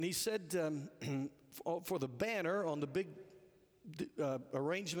He said for the banner on the big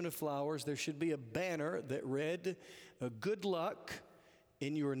arrangement of flowers, there should be a banner that read, "Good luck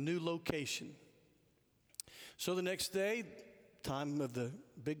in your new location." So the next day, time of the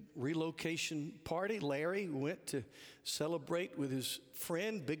big relocation party, Larry went to celebrate with his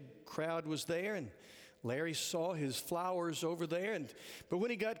friend. Big crowd was there, and Larry saw his flowers over there. But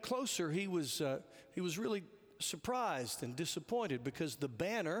when he got closer, he was really surprised and disappointed because the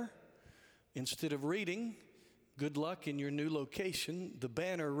banner, instead of reading, "Good luck in your new location," the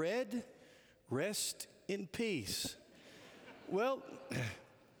banner read, "Rest in peace." Well,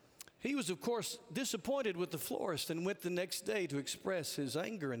 he was, of course, disappointed with the florist and went the next day to express his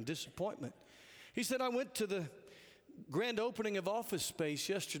anger and disappointment. He said, "I went to the grand opening of Office Space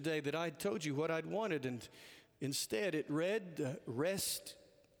yesterday that I told you what I'd wanted, and instead it read, rest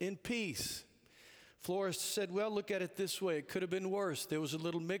in peace." Florist said, "Well, look at it this way. It could have been worse. There was a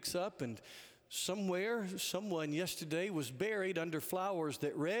little mix-up, and someone yesterday was buried under flowers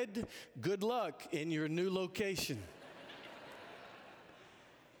that read, 'Good luck in your new location.'"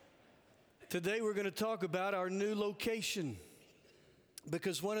 Today we're going to talk about our new location,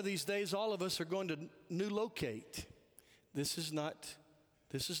 because one of these days all of us are going to new locate. This is not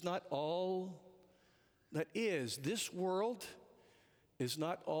all that is. This world is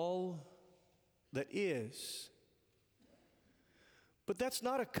not all that is. But that's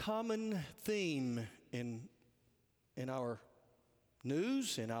not a common theme in our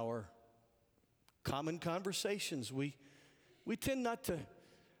news, in our common conversations. We tend not to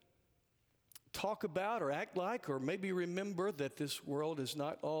talk about or act like or maybe remember that this world is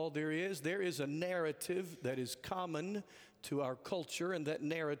not all there is. There is a narrative that is common to our culture, and that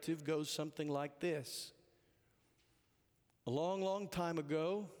narrative goes something like this. A long, long time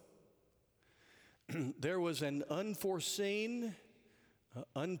ago, there was an unforeseen,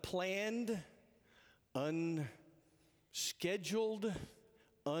 unplanned, unscheduled,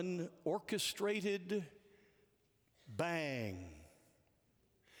 unorchestrated bang.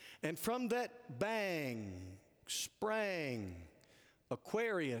 And from that bang sprang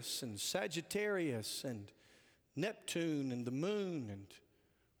Aquarius and Sagittarius and Neptune and the moon and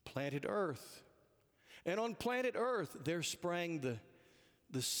planet Earth. And on planet Earth there sprang the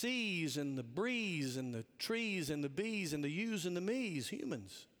seas and the breeze and the trees and the bees and the yous and the me's,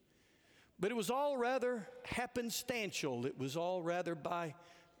 humans. But it was all rather happenstantial. It was all rather by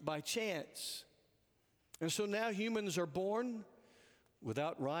chance. And so now humans are born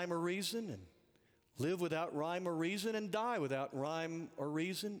without rhyme or reason, and live without rhyme or reason, and die without rhyme or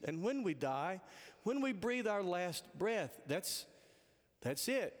reason. And when we die, when we breathe our last breath, that's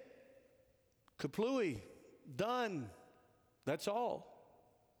it. Kaplooey, done. That's all.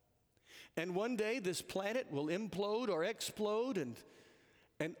 And one day this planet will implode or explode,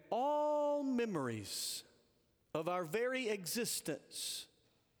 and all memories of our very existence,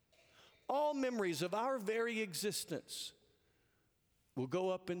 all memories of our very existence will go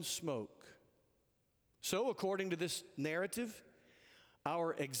up in smoke. So, according to this narrative,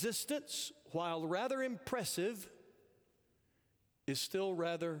 our existence, while rather impressive, is still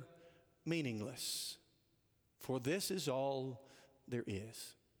rather meaningless. For this is all there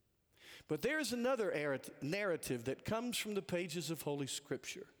is. But there is another narrative that comes from the pages of Holy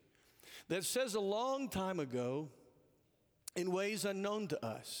Scripture that says a long time ago, in ways unknown to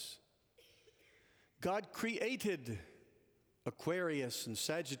us, God created Aquarius and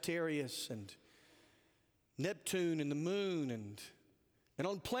Sagittarius and Neptune and the moon, and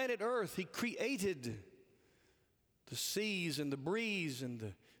on planet Earth He created the seas and the breeze and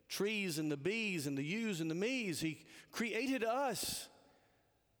the trees and the bees and the yous and the me's. He created us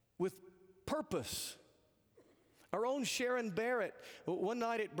with purpose. Our own Sharon Barrett, one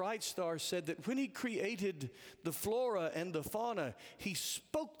night at Bright Star, said that when He created the flora and the fauna, He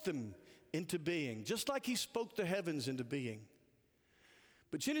spoke them into being, just like He spoke the heavens into being.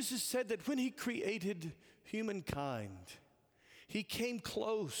 But Genesis said that when He created humankind, He came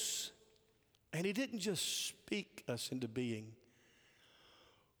close, and He didn't just speak us into being.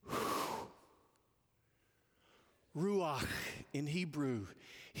 Ruach in Hebrew,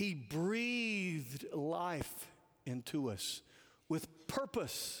 He breathed life into us with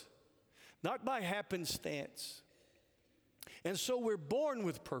purpose, not by happenstance. And so we're born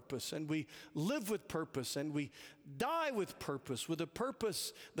with purpose, and we live with purpose, and we die with purpose, with a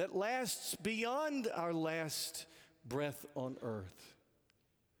purpose that lasts beyond our last breath on earth.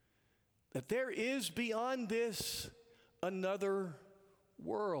 That there is beyond this another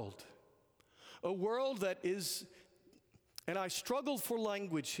world. A world that is, and I struggle for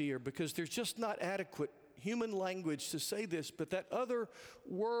language here because there's just not adequate human language to say this, but that other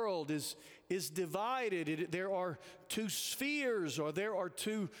world is divided. There are two spheres, or there are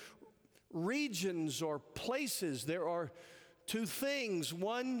two regions or places. There are two things.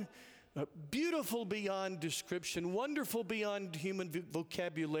 One beautiful beyond description, wonderful beyond human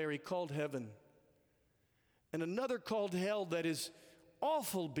vocabulary, called heaven. And another called hell that is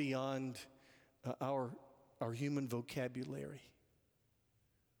awful beyond our human vocabulary.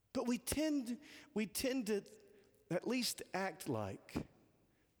 But we tend to at least act like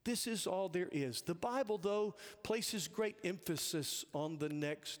this is all there is. The Bible, though, places great emphasis on the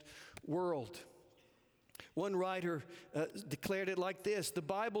next world. One writer declared it like this: the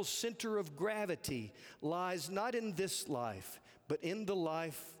Bible's center of gravity lies not in this life, but in the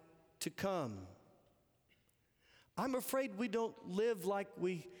life to come. I'm afraid we don't live like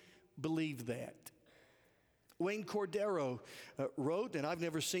we believe that. Wayne Cordero wrote, and I've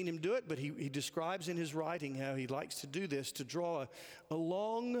never seen him do it, but he describes in his writing how he likes to do this, to draw a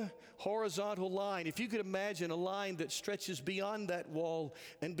long horizontal line. If you could imagine a line that stretches beyond that wall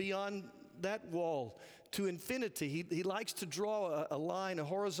and beyond that wall to infinity, he likes to draw a line, a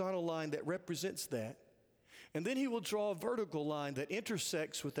horizontal line that represents that. And then he will draw a vertical line that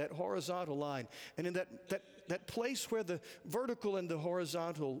intersects with that horizontal line. And in that place where the vertical and the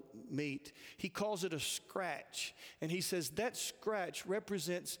horizontal meet, he calls it a scratch. And he says that scratch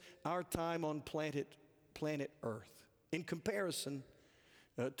represents our time on planet Earth in comparison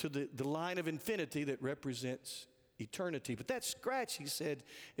to the line of infinity that represents eternity. But that scratch, he said,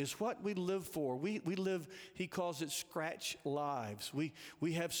 is what we live for. We live, he calls it scratch lives.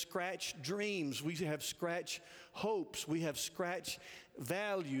 We have scratch dreams. We have scratch hopes. We have scratch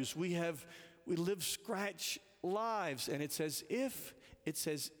values. We live scratch lives. And it's as if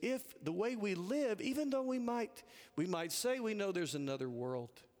the way we live, even though we might say we know there's another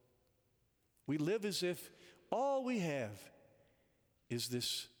world, we live as if all we have is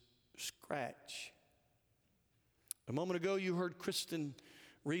this scratch. A moment ago, you heard Kristen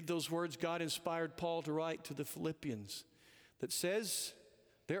read those words God inspired Paul to write to the Philippians that says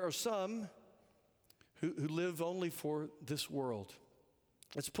there are some who live only for this world.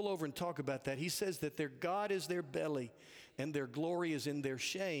 Let's pull over and talk about that. He says that their God is their belly and their glory is in their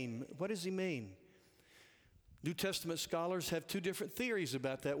shame. What does he mean? New Testament scholars have two different theories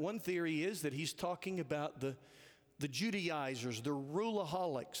about that. One theory is that he's talking about the Judaizers, the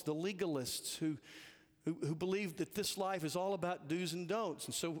ruleaholics, the legalists who believe that this life is all about do's and don'ts.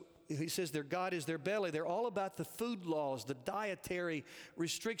 And so he says their God is their belly. They're all about the food laws, the dietary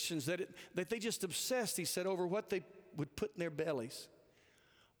restrictions, that they just obsessed, he said, over what they would put in their bellies.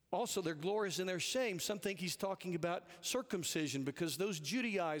 Also, their glory is in their shame. Some think he's talking about circumcision because those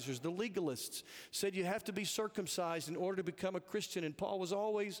Judaizers, the legalists, said you have to be circumcised in order to become a Christian, and Paul was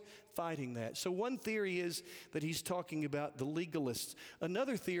always fighting that. So one theory is that he's talking about the legalists.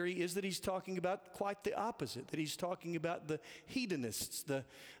 Another theory is that he's talking about quite the opposite, that he's talking about the hedonists, the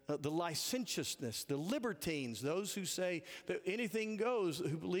licentiousness, the libertines, those who say that anything goes,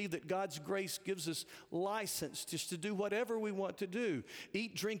 who believe that God's grace gives us license just to do whatever we want to do.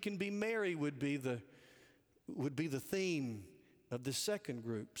 Eat, drink, and be merry would be the theme of the second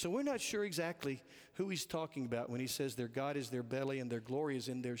group. So we're not sure exactly who he's talking about when he says their God is their belly and their glory is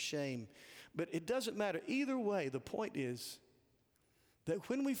in their shame. But it doesn't matter. Either way, the point is that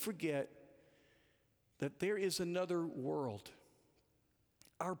when we forget that there is another world,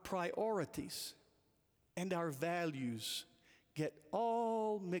 our priorities and our values get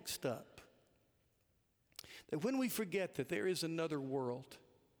all mixed up. That when we forget that there is another world,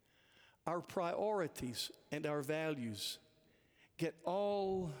 our priorities and our values get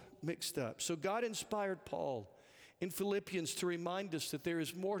all mixed up. So God inspired Paul in Philippians to remind us that there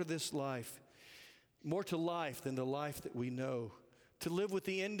is more to this life, more to life than the life that we know. To live with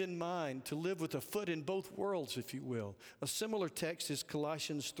the end in mind, to live with a foot in both worlds, if you will. A similar text is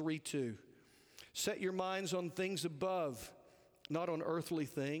Colossians 3:2. Set your minds on things above, not on earthly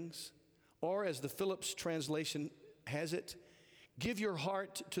things. Or as the Phillips translation has it, give your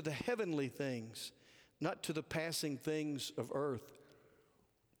heart to the heavenly things, not to the passing things of earth.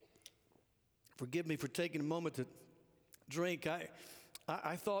 Forgive me for taking a moment to drink.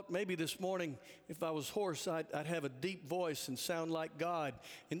 I thought maybe this morning, if I was hoarse, I'd have a deep voice and sound like God.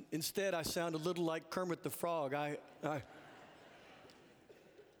 Instead, I sound a little like Kermit the Frog.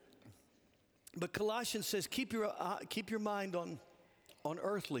 But Colossians says, keep your mind on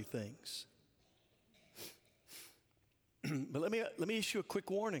earthly things. But let me issue a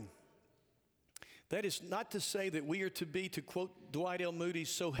quick warning. That is not to say that we are to be, to quote Dwight L. Moody,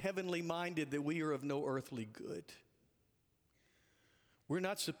 so heavenly minded that we are of no earthly good. We're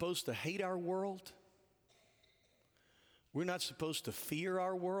not supposed to hate our world. We're not supposed to fear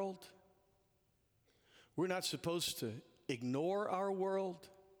our world. We're not supposed to ignore our world.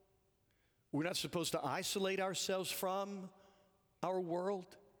 We're not supposed to isolate ourselves from our world.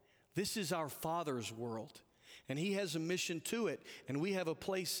 This is our Father's world, and He has a mission to it, and we have a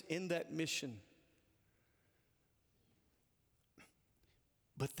place in that mission.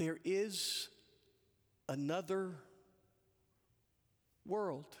 But there is another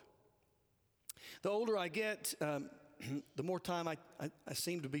world. The older I get, the more time I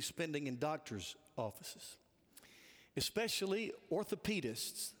seem to be spending in doctors' offices, especially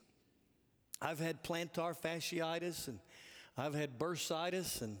orthopedists. I've had plantar fasciitis, and I've had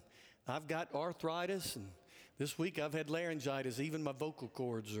bursitis, and I've got arthritis, and this week I've had laryngitis. Even my vocal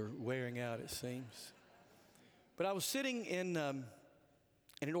cords are wearing out, it seems. But I was sitting in an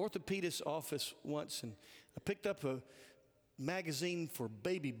orthopedist's office once, and I picked up a magazine for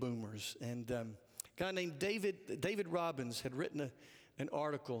baby boomers, and a guy named David Robbins had written an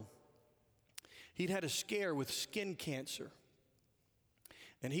article. He'd had a scare with skin cancer,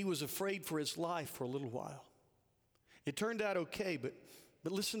 and he was afraid for his life for a little while. It turned out okay, but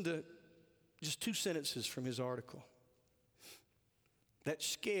listen to just 2 sentences from his article. That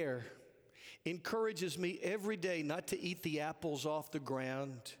scare encourages me every day not to eat the apples off the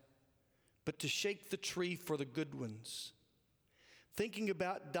ground, but to shake the tree for the good ones. Thinking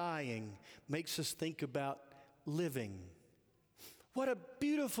about dying makes us think about living. What a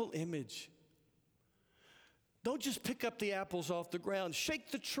beautiful image. Don't just pick up the apples off the ground.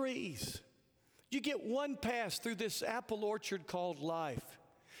 Shake the trees. You get one pass through this apple orchard called life.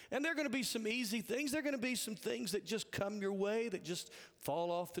 And there are going to be some easy things. There are going to be some things that just come your way, that just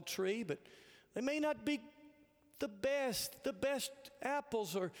fall off the tree, but they may not be the best. The best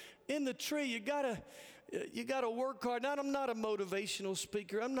apples are in the tree. You gotta work hard. Now, I'm not a motivational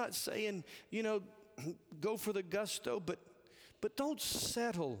speaker. I'm not saying, go for the gusto, but don't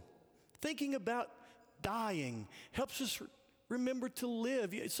settle. Thinking about dying helps us remember to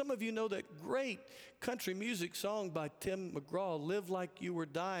live. Some of you know that great country music song by Tim McGraw, Live Like You Were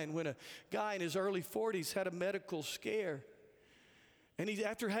Dying, when a guy in his early 40s had a medical scare. And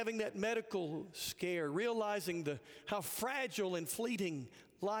after having that medical scare, realizing how fragile and fleeting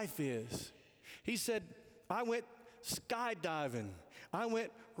life is, he said, I went skydiving. I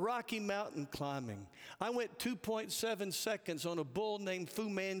went Rocky Mountain climbing. I went 2.7 seconds on a bull named Fu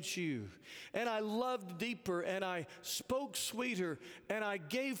Manchu. And I loved deeper, and I spoke sweeter, and I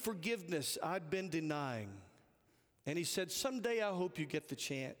gave forgiveness I'd been denying. And he said, someday I hope you get the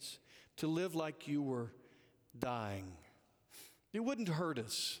chance to live like you were dying. It wouldn't hurt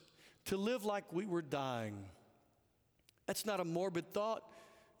us to live like we were dying. That's not a morbid thought.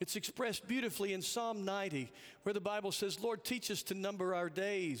 It's expressed beautifully in Psalm 90, where the Bible says, Lord, teach us to number our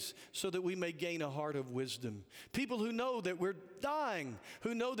days so that we may gain a heart of wisdom. People who know that we're dying,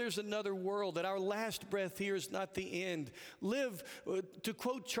 who know there's another world, that our last breath here is not the end, live, to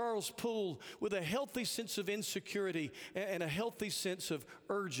quote Charles Poole, with a healthy sense of insecurity and a healthy sense of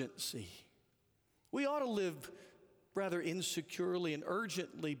urgency. We ought to live rather insecurely and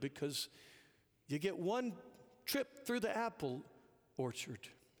urgently, because you get one trip through the apple orchard.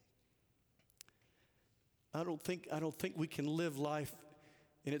 I don't think we can live life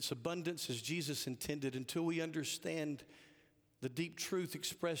in its abundance as Jesus intended until we understand the deep truth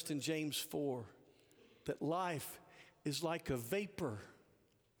expressed in James 4, that life is like a vapor.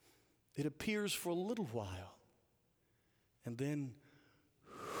 It appears for a little while, and then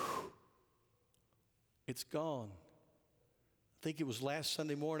it's gone. I think it was last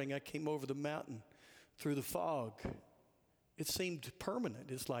Sunday morning I came over the mountain through the fog. It seemed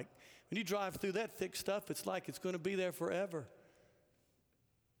permanent. It's like when you drive through that thick stuff, it's like it's going to be there forever.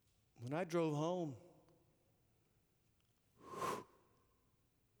 When I drove home,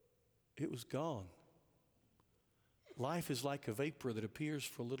 it was gone. Life is like a vapor that appears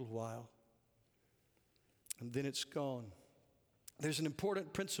for a little while, and then it's gone. There's an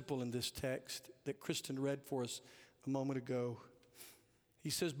important principle in this text that Kristen read for us a moment ago. He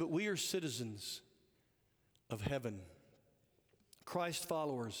says, but we are citizens of heaven. Christ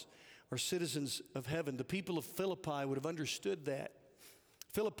followers are citizens of heaven. The people of Philippi would have understood that.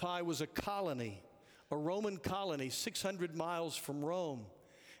 Philippi was a colony, a Roman colony, 600 miles from Rome.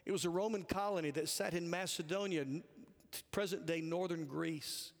 It was a Roman colony that sat in Macedonia, present-day northern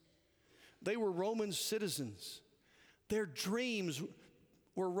Greece. They were Roman citizens. Their dreams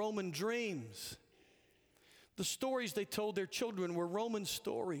were Roman dreams. The stories they told their children were Roman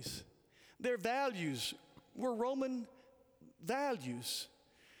stories. Their values were Roman values.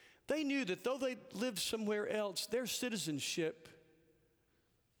 They knew that though they lived somewhere else, their citizenship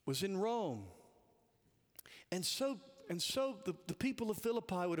was in Rome. And so And so the people of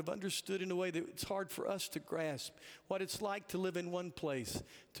Philippi would have understood in a way that it's hard for us to grasp what it's like to live in one place,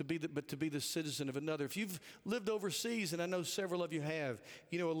 but to be the citizen of another. If you've lived overseas, and I know several of you have,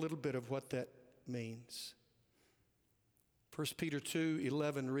 you know a little bit of what that means. 1 Peter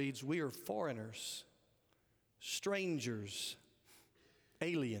 2:11 reads, "We are foreigners, strangers,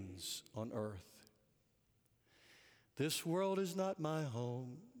 aliens on earth. This world is not my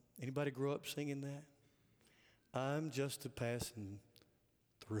home." Anybody grow up singing that? I'm just a passing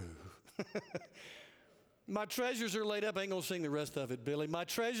through. My treasures are laid up. I ain't gonna sing the rest of it, Billy. My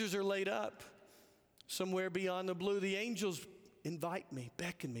treasures are laid up somewhere beyond the blue. The angels invite me,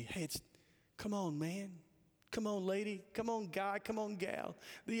 beckon me. Hey, come on, man. Come on, lady. Come on, guy. Come on, gal.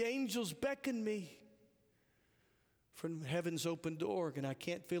 The angels beckon me from heaven's open door, and I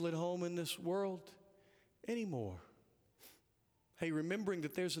can't feel at home in this world anymore. Hey, remembering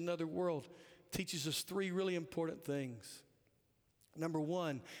that there's another world teaches us three really important things. Number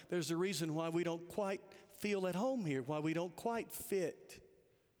one, there's a reason why we don't quite feel at home here, why we don't quite fit.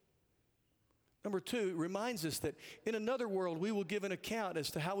 Number two, it reminds us that in another world we will give an account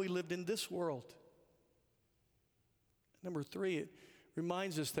as to how we lived in this world. Number three, it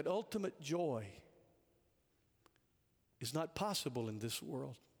reminds us that ultimate joy is not possible in this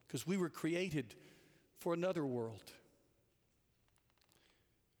world because we were created for another world.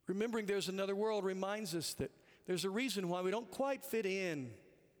 Remembering there's another world reminds us that there's a reason why we don't quite fit in.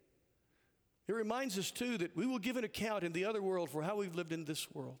 It reminds us, too, that we will give an account in the other world for how we've lived in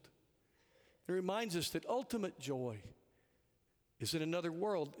this world. It reminds us that ultimate joy is in another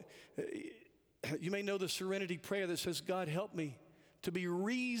world. You may know the serenity prayer that says, God, help me to be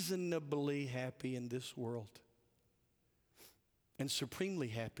reasonably happy in this world and supremely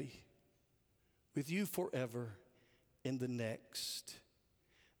happy with you forever in the next.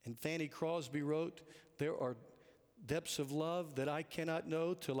 And Fanny Crosby wrote, there are depths of love that I cannot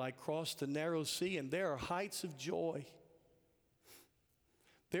know till I cross the narrow sea, and there are heights of joy.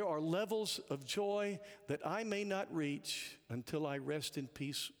 There are levels of joy that I may not reach until I rest in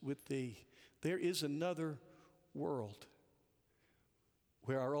peace with thee. There is another world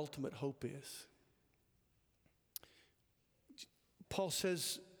where our ultimate hope is. Paul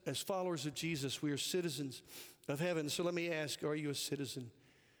says, as followers of Jesus, we are citizens of heaven. So let me ask, are you a citizen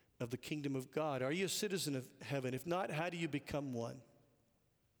of the kingdom of God? Are you a citizen of heaven? If not, how do you become one?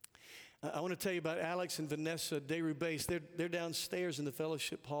 I want to tell you about Alex and Vanessa DeRubase. They're downstairs in the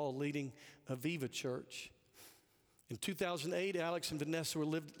fellowship hall leading Aviva Church. In 2008, Alex and Vanessa were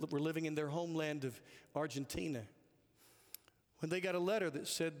living in their homeland of Argentina when they got a letter that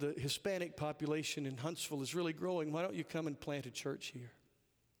said the Hispanic population in Huntsville is really growing. Why don't you come and plant a church here?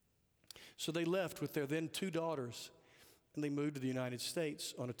 So they left with their then two daughters, and they moved to the United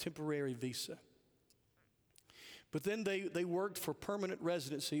States on a temporary visa. But then they worked for permanent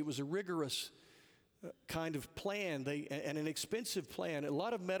residency. It was a rigorous kind of plan and an expensive plan, a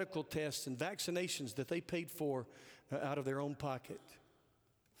lot of medical tests and vaccinations that they paid for out of their own pocket.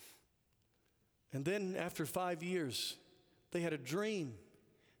 And then after 5 years, they had a dream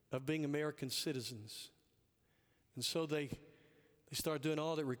of being American citizens. And so they started doing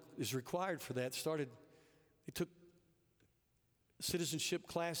all that is required for that. They took citizenship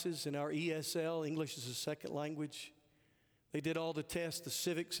classes in our ESL, English as a second language. They did all the tests, the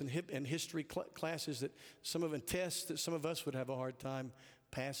civics and history classes tests that some of us would have a hard time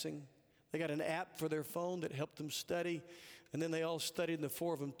passing. They got an app for their phone that helped them study. And then they all studied, and the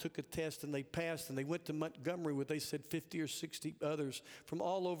four of them took a test, and they passed, and they went to Montgomery with, they said, 50 or 60 others from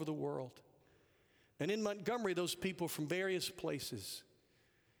all over the world. And in Montgomery, those people from various places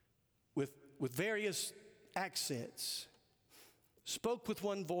with various accents spoke with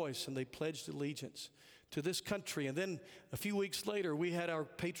one voice, and they pledged allegiance to this country. And then a few weeks later, we had our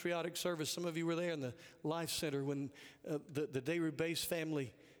patriotic service. Some of you were there in the Life Center when the DeRubase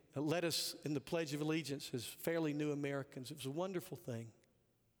family led us in the Pledge of Allegiance as fairly new Americans. It was a wonderful thing.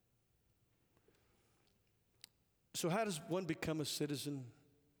 So how does one become a citizen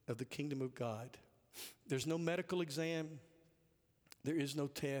of the kingdom of God? There's no medical exam. There is no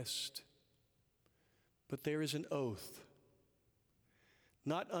test. But there is an oath,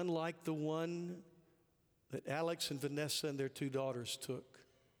 not unlike the one that Alex and Vanessa and their two daughters took.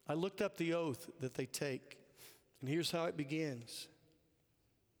 I looked up the oath that they take, and here's how it begins.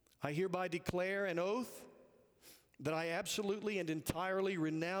 I hereby declare an oath that I absolutely and entirely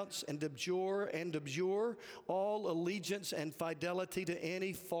renounce and abjure all allegiance and fidelity to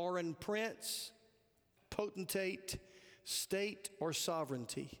any foreign prince, potentate, state, or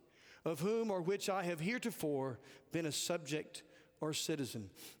sovereignty, of whom or which I have heretofore been a subject or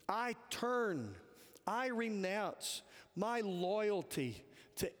citizen. I renounce my loyalty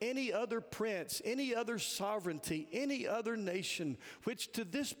to any other prince, any other sovereignty, any other nation, which to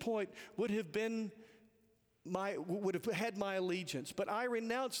this point would have had my allegiance. But I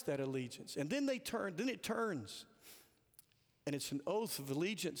renounced that allegiance. And then it turns. And it's an oath of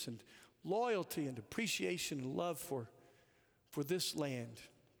allegiance and loyalty and appreciation and love for this land.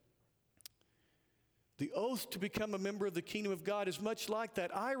 The oath to become a member of the kingdom of God is much like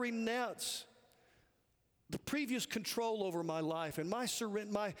that. I renounce the previous control over my life and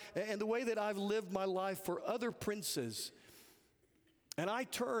and the way that I've lived my life for other princes. And I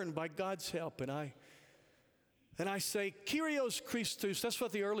turn by God's help and I say, Kyrios Christos. That's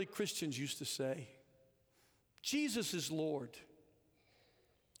what the early Christians used to say. Jesus is Lord.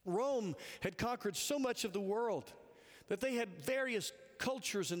 Rome had conquered so much of the world that they had various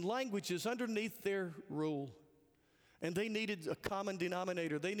cultures and languages underneath their rule. And they needed a common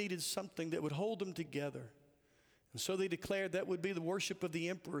denominator. They needed something that would hold them together. And so they declared that would be the worship of the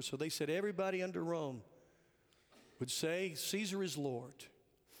emperor. So they said everybody under Rome would say, Caesar is Lord.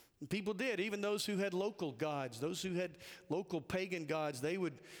 And people did, even those who had local gods, those who had local pagan gods, they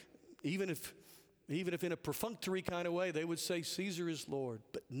would, even if in a perfunctory kind of way, they would say Caesar is Lord,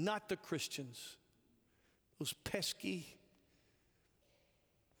 but not the Christians. Those pesky,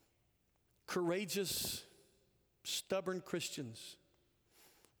 courageous, stubborn Christians,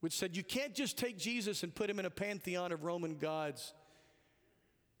 which said you can't just take Jesus and put him in a pantheon of Roman gods.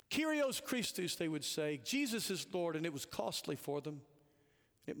 Kyrios Christos, they would say. Jesus is Lord, and it was costly for them.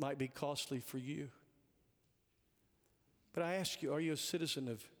 It might be costly for you. But I ask you, are you a citizen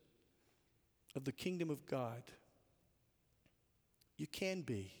of the kingdom of God? You can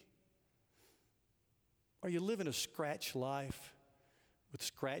be. Are you living a scratch life with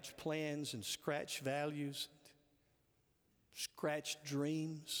scratch plans and scratch values? Scratch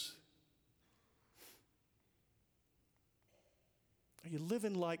dreams? Are you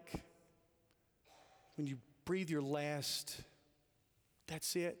living like when you breathe your last,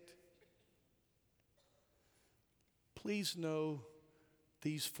 that's it? Please know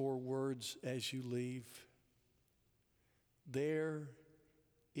these 4 words as you leave. There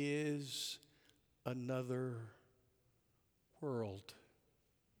is another world.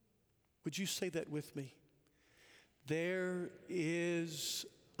 Would you say that with me? There is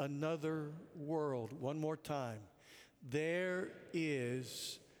another world. One more time. There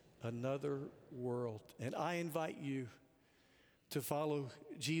is another world. And I invite you to follow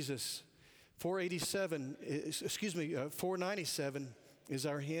Jesus. 497 is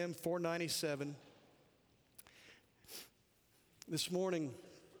our hymn, 497. This morning,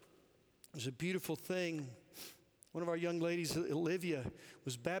 there's a beautiful thing. One of our young ladies, Olivia,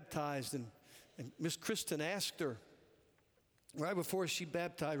 was baptized, and Miss Kristen asked her, right before she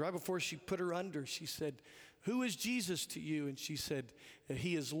baptized, right before she put her under, she said, who is Jesus to you? And she said,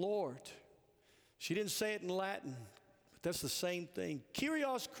 he is Lord. She didn't say it in Latin, but that's the same thing.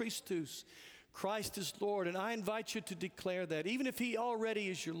 Kyrios Christos, Christ is Lord. And I invite you to declare that, even if he already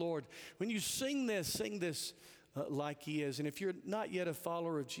is your Lord. When you sing this like he is. And if you're not yet a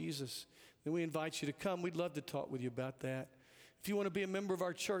follower of Jesus, then we invite you to come. We'd love to talk with you about that. If you want to be a member of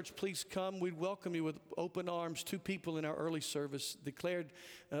our church, please come. We'd welcome you with open arms. 2 people in our early service declared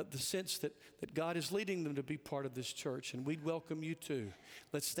the sense that God is leading them to be part of this church, and we'd welcome you too.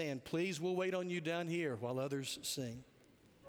 Let's stand, please. We'll wait on you down here while others sing.